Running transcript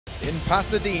In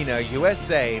Pasadena,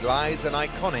 USA, lies an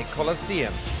iconic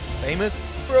colosseum, famous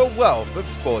for a wealth of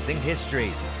sporting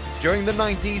history. During the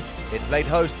 90s, it played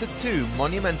host to two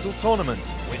monumental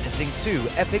tournaments, witnessing two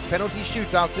epic penalty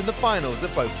shootouts in the finals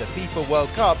of both the FIFA World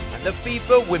Cup and the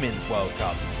FIFA Women's World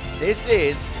Cup. This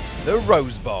is the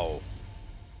Rose Bowl.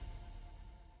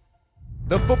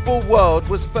 The football world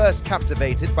was first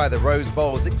captivated by the Rose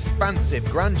Bowl's expansive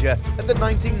grandeur at the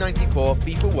 1994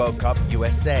 FIFA World Cup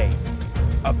USA.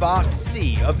 A vast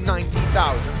sea of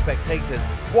 90,000 spectators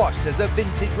watched as a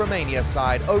vintage Romania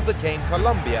side overcame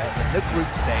Colombia in the group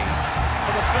stage.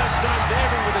 For the first time,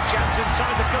 daring with a chance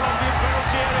inside the Colombian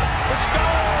penalty area. Let's go!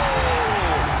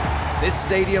 This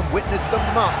stadium witnessed the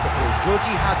masterful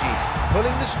Georgie Hagi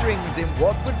pulling the strings in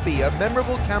what would be a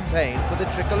memorable campaign for the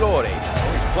Tricolore.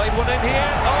 Oh, he's played one in here.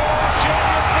 Oh,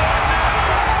 Georgia's forward now!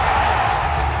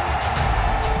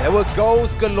 There were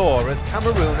goals galore as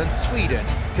Cameroon and Sweden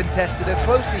contested a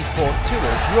closely fought 2-2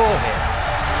 draw here.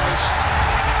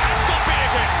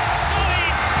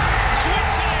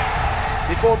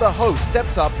 Before the host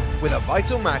stepped up with a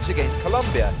vital match against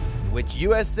Colombia, in which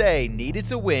USA needed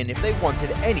to win if they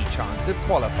wanted any chance of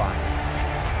qualifying.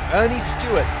 Ernie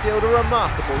Stewart sealed a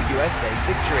remarkable USA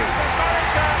victory.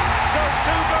 America go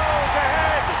 2 goals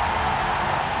ahead!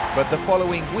 But the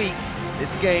following week,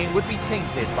 this game would be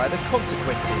tainted by the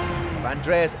consequences of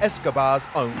Andres Escobar's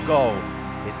own goal,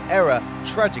 his error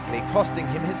tragically costing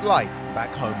him his life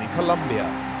back home in Colombia.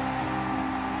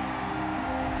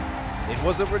 It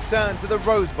was a return to the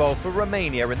Rose Bowl for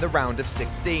Romania in the round of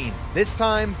 16, this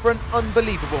time for an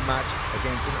unbelievable match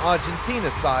against an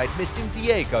Argentina side missing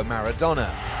Diego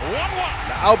Maradona. 1-1.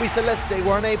 The Albiceleste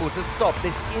were unable to stop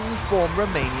this in-form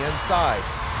Romanian side,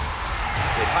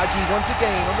 with Hagi once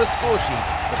again on the score sheet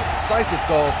for the decisive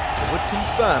goal that would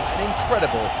confirm an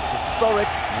incredible, historic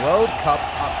World Cup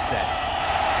upset.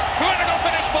 Critical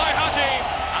finish by Hagi,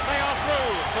 and they are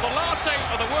through to the last 8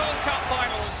 of the World Cup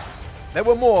finals. There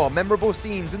were more memorable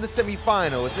scenes in the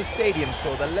semi-final as the stadium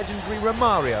saw the legendary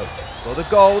Romario score the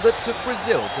goal that took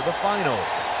Brazil to the final.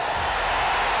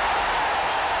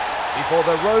 Before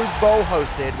the Rose Bowl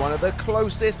hosted one of the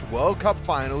closest World Cup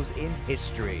finals in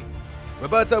history.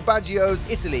 Roberto Baggio's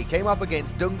Italy came up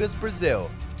against Dunga's Brazil.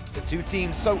 The two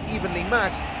teams so evenly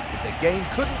matched that the game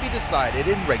couldn't be decided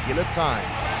in regular time.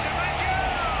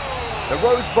 The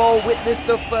Rose Bowl witnessed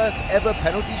the first ever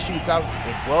penalty shootout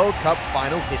in World Cup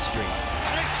final history.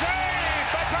 And it's saved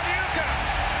by Pasadena.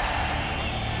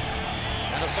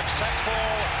 And a successful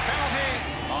penalty.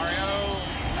 Mario.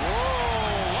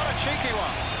 Whoa, what a cheeky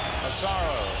one.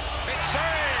 Mazzaro. It's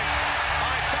saved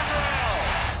by Tafarel.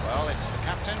 Well, it's the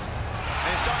captain.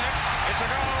 He's done it. It's a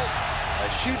goal. A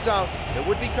shootout that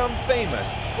would become famous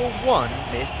for one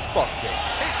missed spot kick.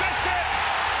 He's missed it.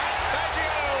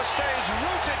 Baggio stays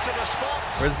rooted to the spot.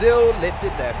 Brazil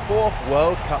lifted their 4th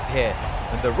World Cup here,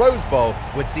 and the Rose Bowl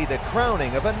would see the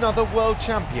crowning of another world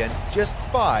champion just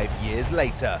 5 years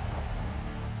later.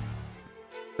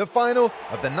 The final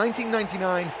of the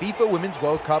 1999 FIFA Women's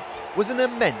World Cup was an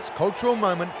immense cultural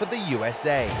moment for the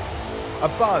USA. A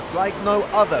buzz like no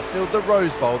other filled the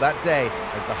Rose Bowl that day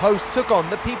as the host took on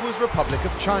the People's Republic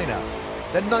of China.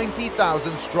 The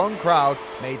 90,000 strong crowd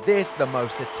made this the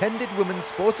most attended women's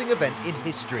sporting event in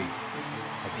history,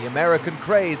 as the American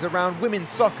craze around women's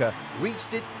soccer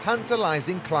reached its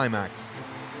tantalizing climax.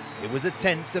 It was a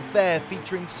tense affair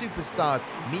featuring superstars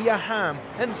Mia Hamm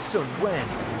and Sun Wen,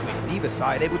 with neither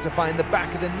side able to find the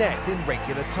back of the net in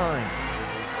regular time.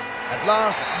 At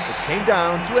last, it came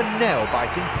down to a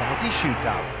nail-biting penalty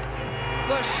shootout.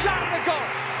 The shot and the goal.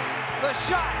 The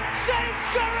shot. Save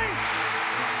scoring.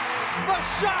 The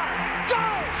shot.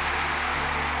 Goal.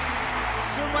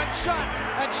 Sun shot,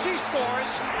 and she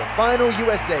scores. The final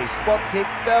USA spot kick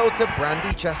fell to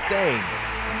Brandi Chastain,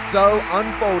 and so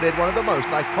unfolded one of the most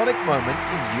iconic moments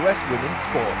in US women's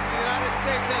sport. The United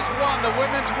States has won the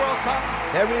Women's World Cup.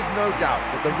 There is no doubt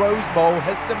that the Rose Bowl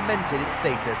has cemented its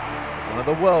status as one of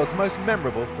the world's most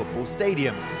memorable football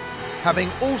stadiums,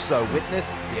 having also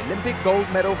witnessed the Olympic gold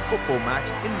medal football match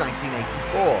in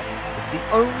 1984. It's the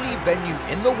only venue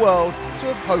in the world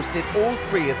to have hosted all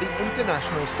 3 of the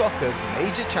international soccer's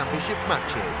major championship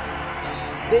matches.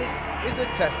 This is a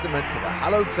testament to the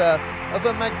hallowed turf of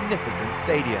a magnificent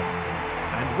stadium,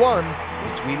 and one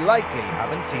which we likely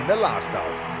haven't seen the last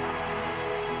of.